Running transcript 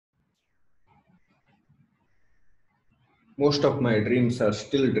most of my dreams are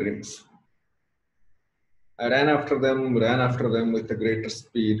still dreams. I ran after them with a greater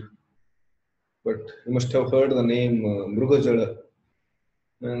speed. But you must have heard the name Mrugajala,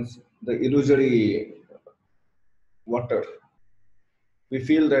 means the illusory water. We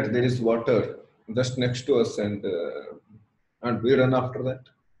feel that there is water just next to us, and we run after that,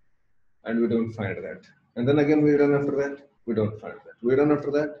 and we don't find that. And then again we run after that, we don't find that. We run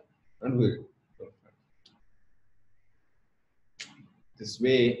after that, and we don't find it. This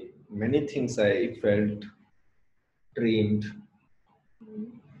way, many things I felt, dreamed.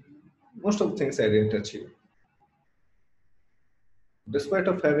 Most of the things I didn't achieve. Despite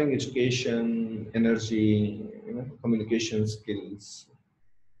of having education, energy, communication skills,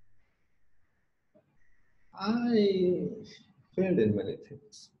 I failed in many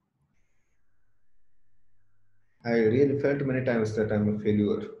things. I really felt many times that I'm a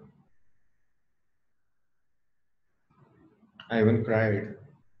failure. I even cried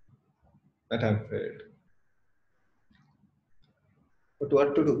that I'm failed. But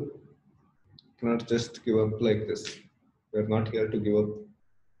what to do? Cannot just give up like this. We're not here to give up.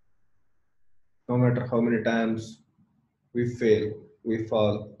 No matter how many times we fail, we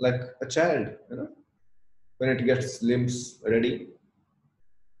fall like a child, when it gets limbs ready.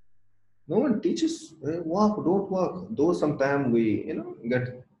 No one teaches walk, don't walk. Though sometimes we,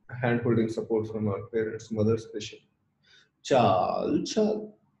 get hand holding support from our parents, mothers especially. Chal,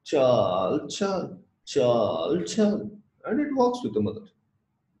 chal, chal, chal, chal, chal. And it walks with the mother.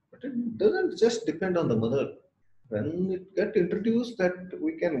 But it doesn't just depend on the mother. When it gets introduced that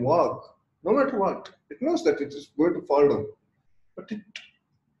we can walk, no matter what, it knows that it is going to fall down. But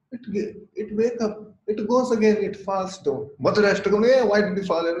it wake up, it goes again, it falls down. Mother has to go, hey, why did you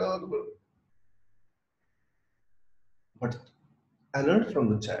fall? But I learned from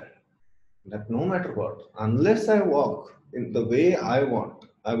the child that no matter what, unless I walk in the way I want,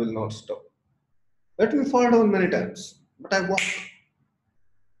 I will not stop. Let me fall down many times, but I walk.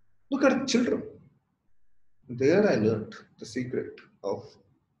 Look at children. There I learned the secret of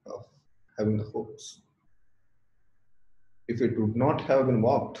having the hopes. If it would not have been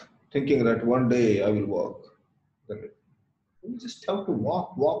walked, thinking that one day I will walk, then we just have to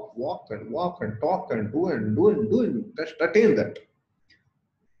walk, and talk and do and just attain that.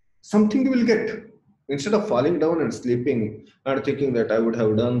 Something you will get. Instead of falling down and sleeping and thinking that I would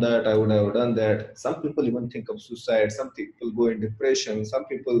have done that, I would have done that. Some people even think of suicide. Some people go in depression. Some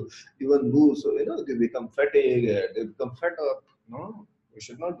people even lose, they become fatigued, they become fed up. No, we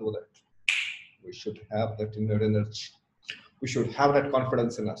should not do that. We should have that inner energy. We should have that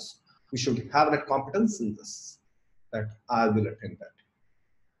confidence in us. We should have that competence in us that I will attain that.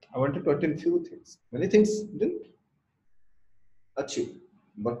 I wanted to attain few things. Many things didn't achieve,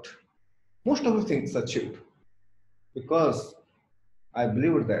 but most of the things achieved because I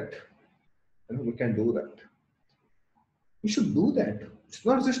believed that we can do that. We should do that. It's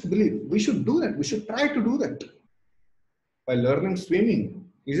not just believe. We should do that. We should try to do that. By learning swimming,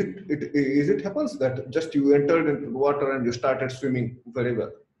 is it happens that just you entered into the water and you started swimming very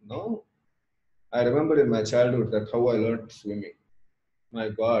well? No. I remember in my childhood that how I learned swimming. My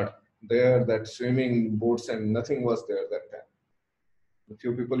God, there that swimming boats and nothing was there that time. A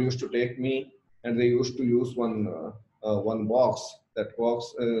few people used to take me, and they used to use one box. That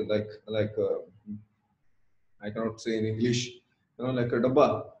box I cannot say in English, like a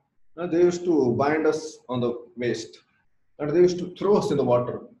dabba. They used to bind us on the waist, and they used to throw us in the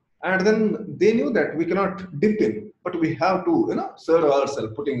water. And then they knew that we cannot dip in, but we have to, serve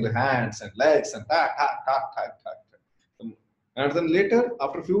ourselves, putting the hands and legs and tack. And then later,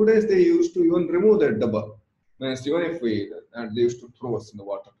 after a few days, they used to even remove that dabba. Means even if and they used to throw us in the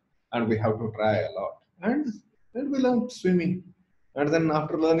water, and we have to try a lot. And then we learned swimming. And then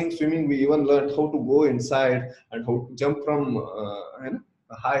after learning swimming, we even learned how to go inside and how to jump from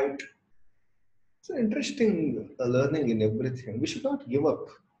a height. It's an interesting learning in everything. We should not give up.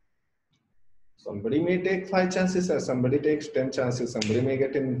 Somebody may take 5 chances, or somebody takes 10 chances. Somebody may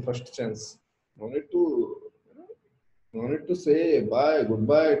get in first chance. No need to say bye,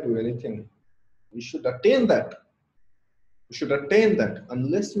 goodbye to anything. We should attain that. You should attain that.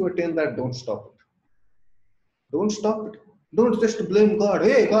 Unless you attain that, don't stop it. Don't stop it. Don't just blame God.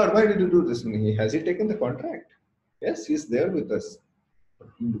 Hey, God, why did you do this? Has he taken the contract? Yes, he's there with us.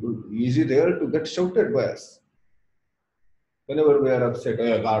 Is he there to get shouted by us? Whenever we are upset,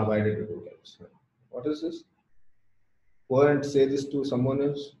 hey, God, why did you do that? What is this? Go and say this to someone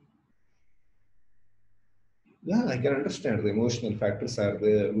else. Yeah, I can understand the emotional factors are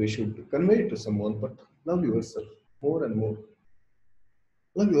there. We should convey it to someone, but love yourself more and more.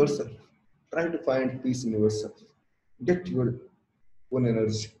 Love yourself. Try to find peace in yourself. Get your own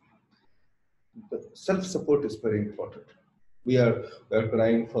energy. The self-support is very important. We are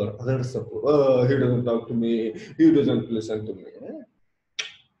crying for other support. Oh, he doesn't talk to me. He doesn't listen to me. Eh?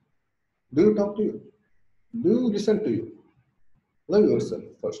 Do you talk to you? Do you listen to you? Love yourself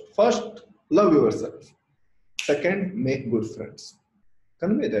first. First, love yourself. Second, make good friends.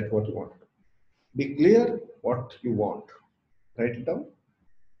 Convey that what you want. Be clear what you want. Write it down.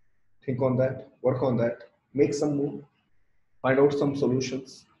 Think on that. Work on that. Make some move. Find out some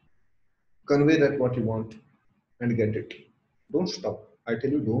solutions. Convey that what you want and get it. Don't stop. I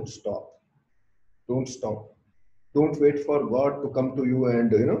tell you, don't stop. Don't stop. Don't wait for God to come to you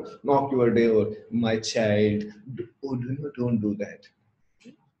and knock your door. My child, oh, don't do that.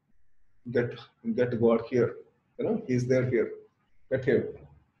 Get get God here. He's there here. Get here.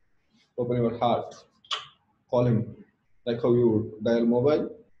 Open your heart. Call him. Like how you dial mobile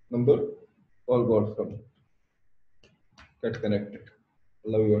number. Call God from. Get connected.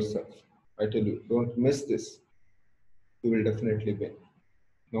 Love yourself. I tell you, don't miss this. You will definitely win.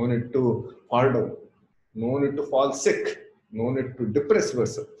 No need to fall down. No need to fall sick. No need to depress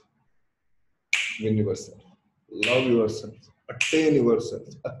yourself. Win yourself. Love yourself. Attain yourself.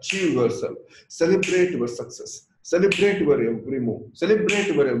 Achieve yourself. Celebrate your success. Celebrate your every move. Celebrate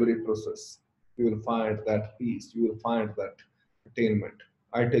your every process. You will find that peace. You will find that attainment.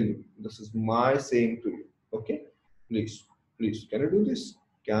 I tell you, this is my saying to you. Okay? Please, please, can you do this?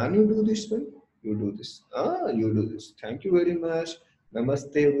 Can you do this one? You do this. You do this. Thank you very much.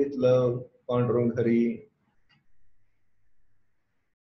 Namaste with love. Pandurang Hari.